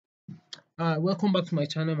Welcome back to my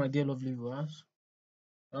channel, my dear lovely viewers.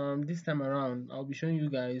 This time around, I'll be showing you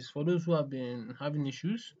guys, for those who have been having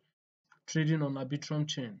issues trading on Arbitrum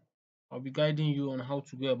chain, I'll be guiding you on how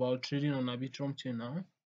to go about trading on Arbitrum chain now.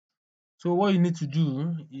 So what you need to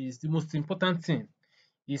do is, the most important thing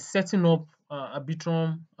is setting up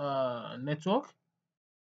Arbitrum network,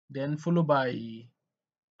 then followed by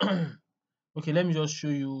okay, let me just show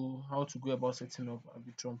you how to go about setting up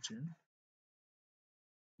Arbitrum chain.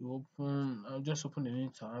 I'll just open the new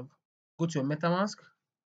tab, go to your MetaMask.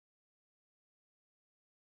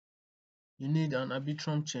 You need an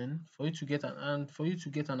Arbitrum chain. For you to get an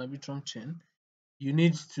Arbitrum chain, you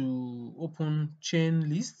need to open chain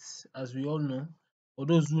lists. As we all know, for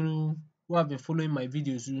those who have been following my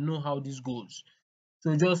videos, you know how this goes.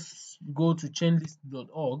 So just go to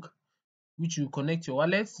chainlist.org, which you connect your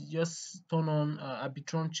wallet. Just turn on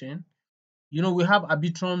Arbitrum chain. You know, we have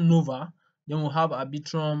Arbitrum Nova, then we have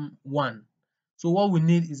Arbitrum 1. So what we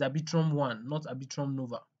need is Arbitrum 1, not Arbitrum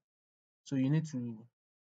Nova. So you need to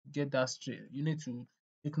get that straight. You need to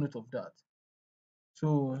take note of that.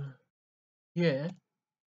 So here,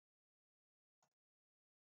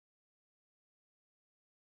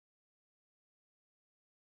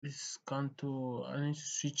 this Canto, I need to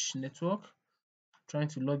switch network. Trying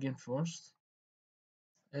to log in first.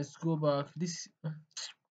 Let's go back. This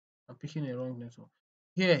I'm picking a wrong network.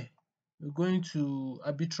 Here, we're going to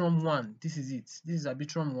Arbitrum 1. This is it. This is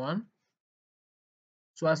Arbitrum 1.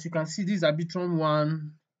 So as you can see, this is Arbitrum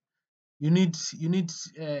 1.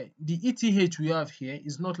 The ETH we have here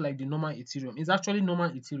is not like the normal Ethereum. It's actually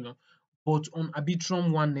normal Ethereum, but on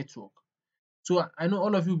Arbitrum 1 network. So I know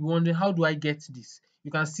all of you will be wondering, how do I get this?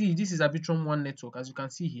 You can see this is Arbitrum 1 network. As you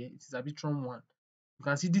can see here, it is Arbitrum 1. You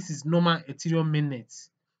can see this is normal Ethereum mainnet.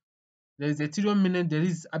 There is Ethereum mainnet, there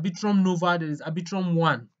is Arbitrum Nova, there is Arbitrum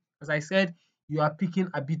 1. As I said, you are picking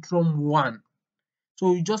Arbitrum 1.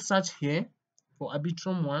 So you just search here for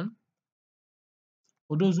Arbitrum 1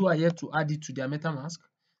 for those who are yet to add it to their MetaMask.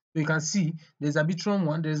 So you can see there's Arbitrum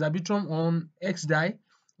 1, there's Arbitrum on XDAI,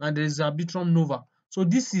 and there's Arbitrum Nova. So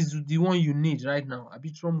this is the one you need right now,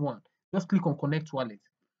 Arbitrum 1. Just click on Connect Wallet.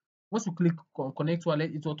 Once you click on Connect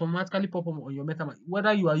Wallet, it will automatically pop up on your MetaMask.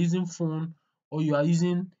 Whether you are using phone or you are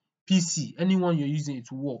using PC, anyone you're using,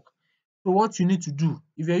 it will work. So what you need to do,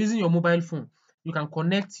 if you're using your mobile phone, you can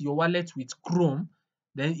connect your wallet with Chrome,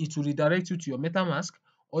 then it will redirect you to your MetaMask,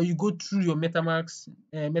 or you go through your MetaMask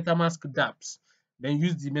dApps, then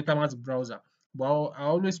use the MetaMask browser. But I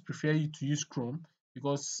always prefer you to use Chrome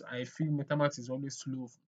because I feel MetaMask is always slow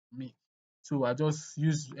for me. So I just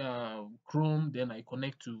use Chrome, then I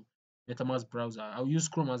connect to MetaMask browser. I'll use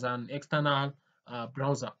Chrome as an external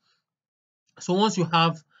browser. So once you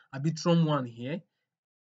have Arbitrum 1 here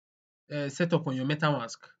set up on your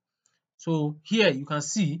MetaMask, so here you can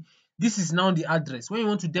see this is now the address. When you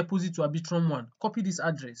want to deposit to Arbitrum 1, copy this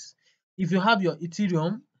address. If you have your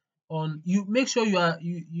Ethereum on, you make sure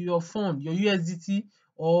your phone, your USDT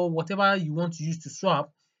or whatever you want to use to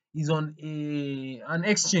swap is on an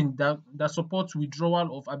exchange that supports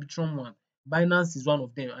withdrawal of Arbitrum 1. Binance is one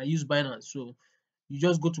of them. I use Binance. So you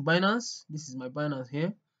just go to Binance. This is my Binance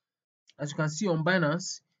here. As you can see on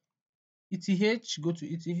Binance, ETH, go to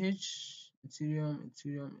ETH, Ethereum.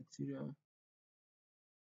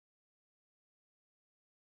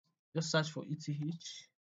 Just search for ETH.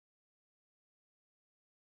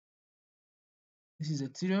 This is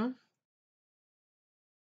Ethereum.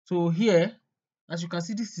 So here, as you can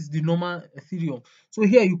see, this is the normal Ethereum. So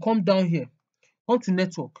here you come down here, come to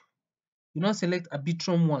network. You now select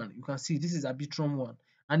Arbitrum 1. You can see this is Arbitrum 1,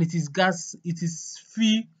 and it is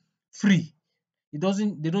fee free. They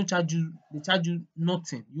don't charge you, they charge you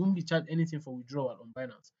nothing. You won't be charged anything for withdrawal on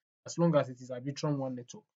Binance as long as it is Arbitrum 1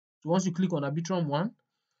 network. So once you click on Arbitrum 1,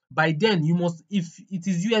 by then you must, if it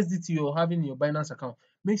is USDT you're having in your Binance account,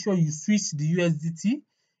 make sure you switch the USDT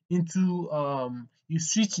into you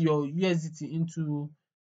switch your USDT into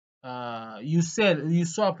you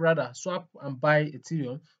swap and buy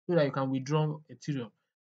Ethereum so that you can withdraw Ethereum.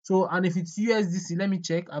 So, and if it's USDC, let me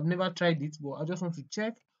check. I've never tried it, but I just want to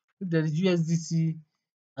check if there is USDC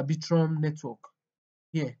Arbitrum network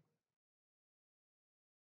here.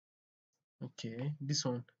 Okay, this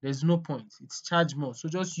one, there's no point, it's charge more, so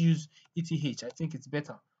just use ETH. I think it's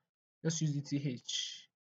better. Just use ETH.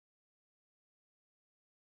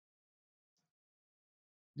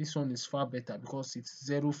 This one is far better because it's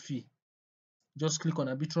zero fee. Just click on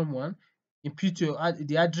Arbitrum 1, input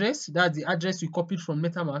the address, that's the address you copied from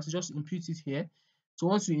MetaMask, just input it here. So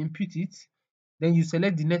once you input it, then you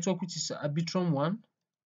select the network, which is Arbitrum 1.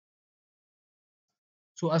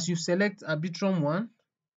 So as you select Arbitrum 1,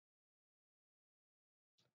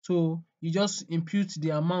 So you just impute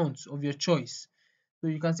the amount of your choice. So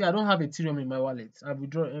you can see I don't have Ethereum in my wallet. I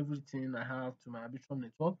withdraw everything I have to my Arbitrum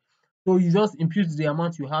network. So you just impute the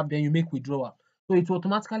amount you have, then you make withdrawal. So it will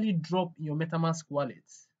automatically drop in your MetaMask wallet.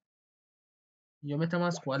 Your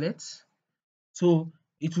MetaMask wallet. So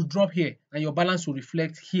it will drop here and your balance will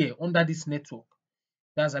reflect here under this network.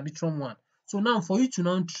 That's Arbitrum 1. So now for you to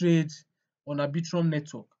now trade on Arbitrum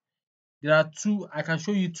network, there are I can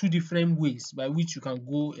show you two different ways by which you can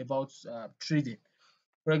go about trading.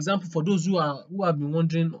 For example, for those who have been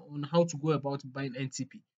wondering on how to go about buying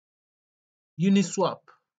NTP, Uniswap.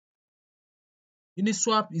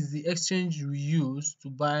 Uniswap is the exchange we use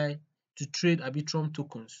to trade Arbitrum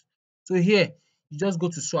tokens. So here, you just go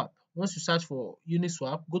to swap. Once you search for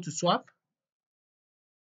Uniswap, go to swap.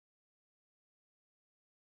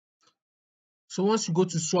 So once you go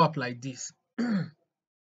to swap like this,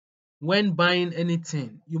 when buying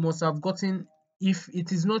anything, you must have gotten, if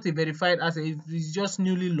it is not a verified asset, if it's just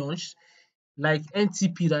newly launched, like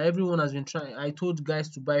NTP that everyone has been trying. I told guys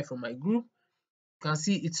to buy from my group. You can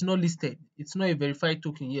see it's not listed. It's not a verified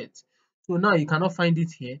token yet. So now you cannot find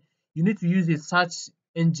it here. You need to use a search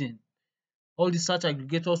engine. All the search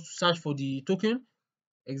aggregators to search for the token.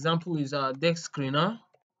 Example is Dex Screener.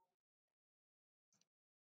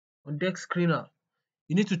 On Dex Screener,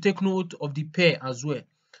 you need to take note of the pair as well.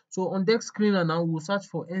 So on Dex Screener now, we'll search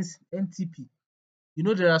for NTP. You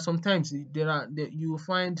know, there are sometimes you will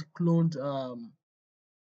find cloned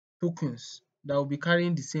tokens that will be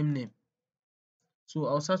carrying the same name. So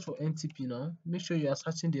I'll search for NTP now. Make sure you are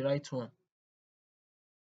searching the right one.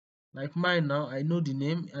 Like mine now, I know the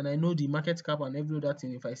name and I know the market cap and every other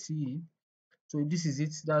thing if I see it. So this is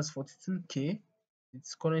it. That's 42K.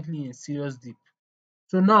 It's currently in serious dip.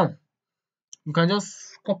 So now you can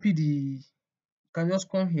just you can just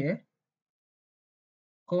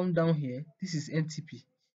come down here. This is NTP.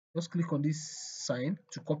 Just click on this sign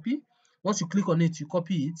to copy. Once you click on it, you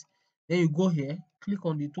copy it. Then you go here, click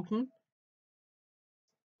on the token,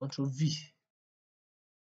 Control V.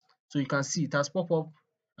 So you can see it has popped up,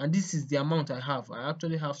 and this is the amount I have. I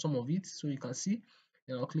actually have some of it, so you can see.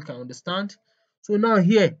 Then I'll click on understand. So now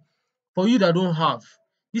here, for you that don't have,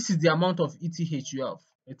 this is the amount of ETH you have,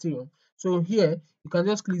 Ethereum. So here you can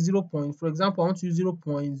just click 0. For example, I want to use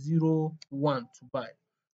 0.01 to buy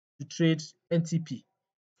to trade NTP.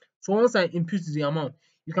 So once I input the amount,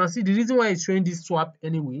 you can see the reason why it's showing this swap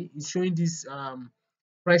anyway, it's showing this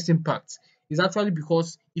price impact, is actually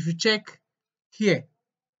because if you check here,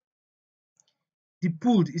 the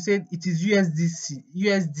pool, it said it is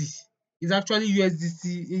USD. It's actually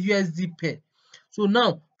USD pair. So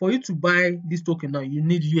now for you to buy this token now, you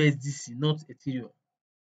need USDC, not Ethereum.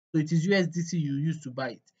 So it is USDC you use to buy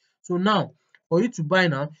it. So now for you to buy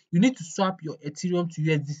now, you need to swap your Ethereum to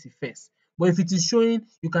USDC first. But if it is showing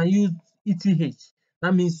you can use ETH,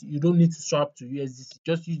 that means you don't need to swap to USDC.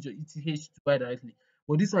 Just use your ETH to buy directly.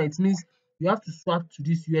 But this one, it means you have to swap to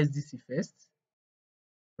this USDC first.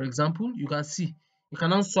 For example, you can see you can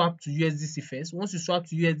now swap to USDC first. Once you swap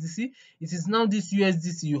to USDC, it is now this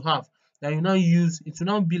USDC you have that you now use. It will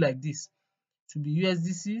now be like this. It will be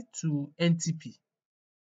USDC to NTP.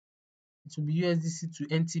 It will be USDC to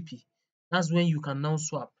NTP. That's when you can now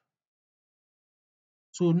swap.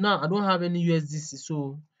 So now I don't have any USDC,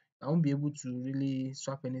 so I won't be able to really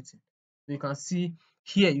swap anything. So you can see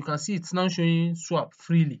here, you can see it's now showing swap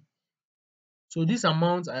freely. So this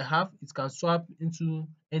amount I have, it can swap into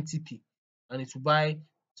NTP and it will buy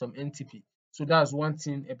some NTP. So that's one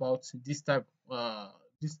thing about this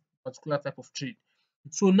particular type of trade.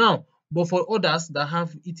 So now, but for others that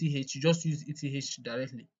have ETH, you just use ETH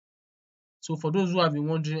directly. So for those who have been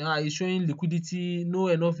wondering, it's showing liquidity, no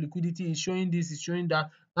enough liquidity, it's showing this, it's showing that.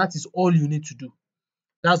 That is all you need to do.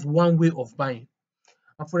 That's one way of buying.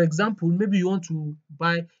 And for example, maybe you want to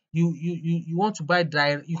buy, you want to buy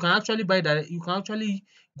direct, you can actually buy direct, you can actually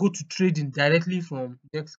go to trading directly from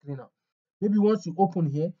Dex Screener. Maybe once you open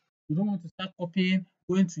here, you don't want to start copying,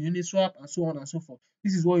 going to Uniswap and so on and so forth.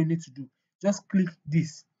 This is what you need to do. Just click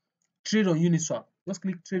this, trade on Uniswap. Just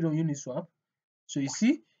click trade on Uniswap. So you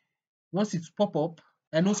see, once it's pop up,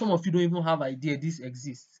 I know some of you don't even have idea this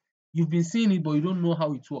exists. You've been seeing it, but you don't know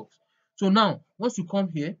how it works. So now, once you come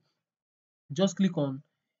here, just click on,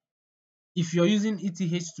 if you're using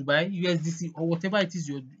ETH to buy USDC or whatever it is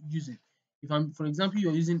you're using. If I'm, for example,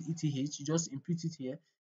 you're using ETH, you just input it here.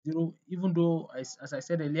 Zero, even though as I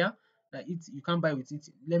said earlier, that you can't buy with it.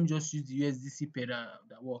 Let me just use the USDC pair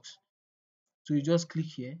that works. So you just click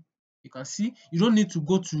here. You can see you don't need to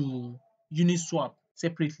go to Uniswap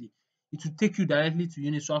separately. It will take you directly to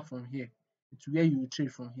Uniswap from here. It's where you will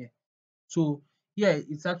trade from here. So here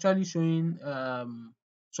it's actually showing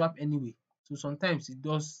swap anyway. So sometimes it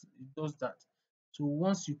does that. So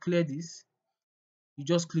once you clear this, you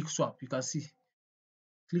just click swap. You can see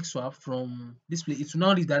click swap from this place. It will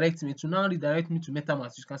now redirect me. It will now redirect me to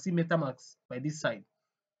MetaMask. You can see MetaMask by this side.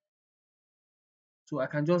 So I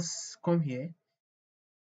can just come here.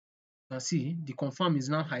 You can see the confirm is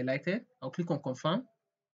now highlighted. I'll click on confirm.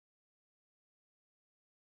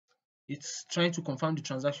 It's trying to confirm the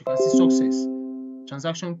transaction. You can see success.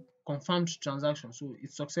 Transaction confirmed transaction, so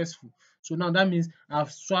it's successful. So now that means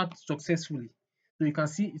I've swapped successfully. So you can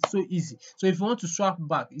see it's so easy. So if you want to swap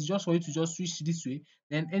back, it's just for you to just switch this way,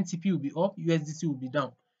 then NTP will be up, USDC will be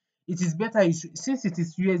down. It is better since it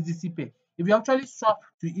is USDC pair. If you actually swap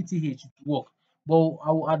to ETH, it will work. But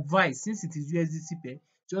I will advise, since it is USDC pair,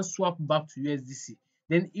 just swap back to USDC.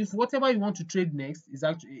 Then if whatever you want to trade next is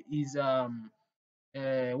actually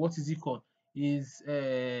what is it called, is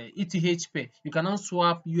ETH pair, you can now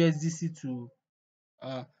swap USDC to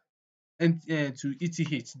to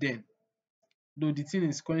ETH. Then though the thing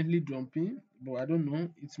is currently dumping, but I don't know,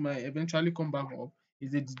 it might eventually come back up.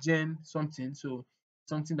 It's a degen something, so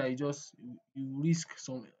something that you risk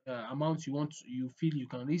some amount you feel you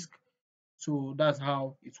can risk. So that's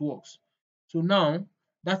how it works. So now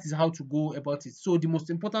that is how to go about it. So the most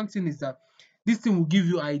important thing is that this thing will give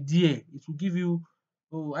you idea. It will give you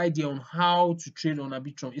idea on how to trade on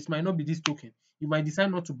Arbitrum. It might not be this token. You might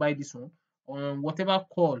decide not to buy this one. On whatever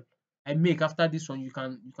call I make after this one, you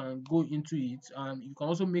can go into it, and you can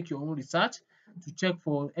also make your own research to check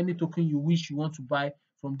for any token you wish you want to buy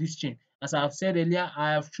from this chain. As I have said earlier,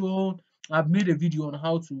 I've made a video on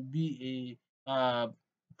how to be a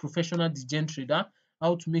professional degen trader,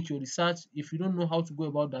 how to make your research. If you don't know how to go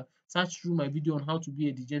about that, search through my video on how to be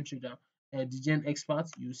a degen trader, a degen expert.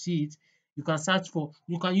 You see it. You can search for,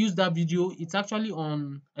 you can use that video. It's actually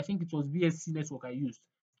on, I think it was BSC network I used,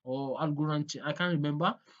 or Algorand chain, I can't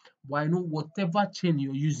remember, but I know whatever chain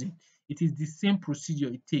you're using, it is the same procedure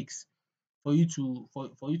it takes for you to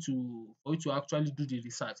actually do the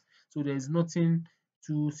research. So there is nothing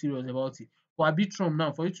too serious about it. For Arbitrum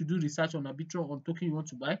now, for you to do research on Arbitrum on token you want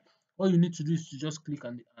to buy, all you need to do is to just click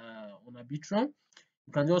on Arbitrum.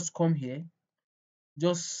 You can just come here,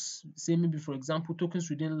 just say maybe for example tokens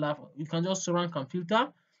within lab. You can just rank and filter.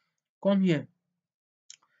 Come here.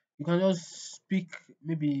 You can just pick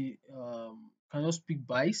maybe can just pick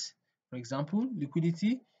buys. For example,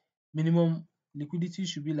 liquidity minimum liquidity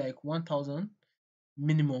should be like 1,000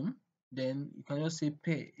 minimum. Then you can just say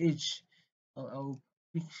pay age. I'll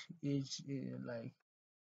pick age like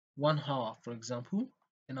 1 hour, for example,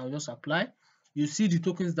 and I'll just apply. You see the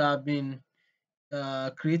tokens that have been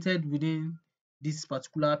created within this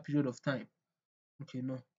particular period of time. Okay,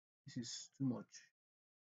 no, this is too much.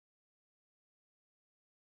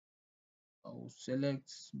 I'll select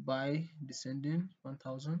buy descending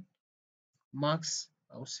 1,000 max.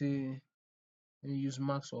 I'll say let me use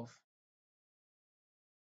max of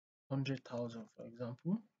 100,000, for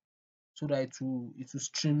example, so that it will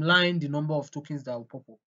streamline the number of tokens that will pop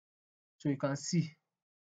up. So you can see,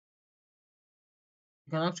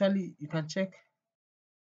 you can check.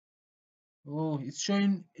 Oh, it's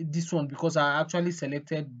showing this one because I actually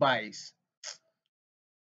selected buys.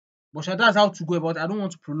 But that's how to go about it. I don't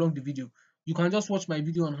want to prolong the video. You can just watch my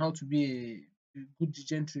video on how to be a good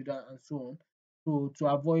degen trader and so on. So to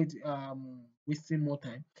avoid wasting more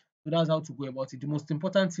time. So that's how to go about it. The most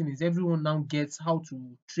important thing is everyone now gets how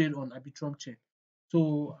to trade on Arbitrum chain.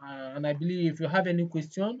 So and I believe if you have any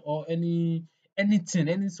question or anything,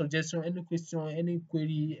 any suggestion, any question, any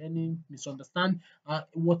query, any misunderstand,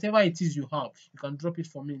 whatever it is you have, you can drop it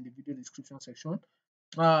for me in the video description section,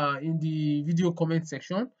 in the video comment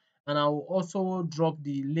section, and I will also drop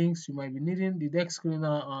the links you might be needing, the deck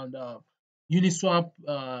screener and Uniswap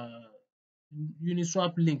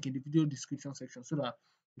Uniswap link in the video description section, so that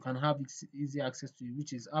you can have easy access to it,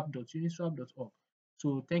 which is app.uniswap.org.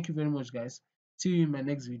 So thank you very much, guys. See you in my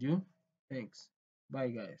next video. Thanks. Bye,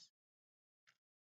 guys.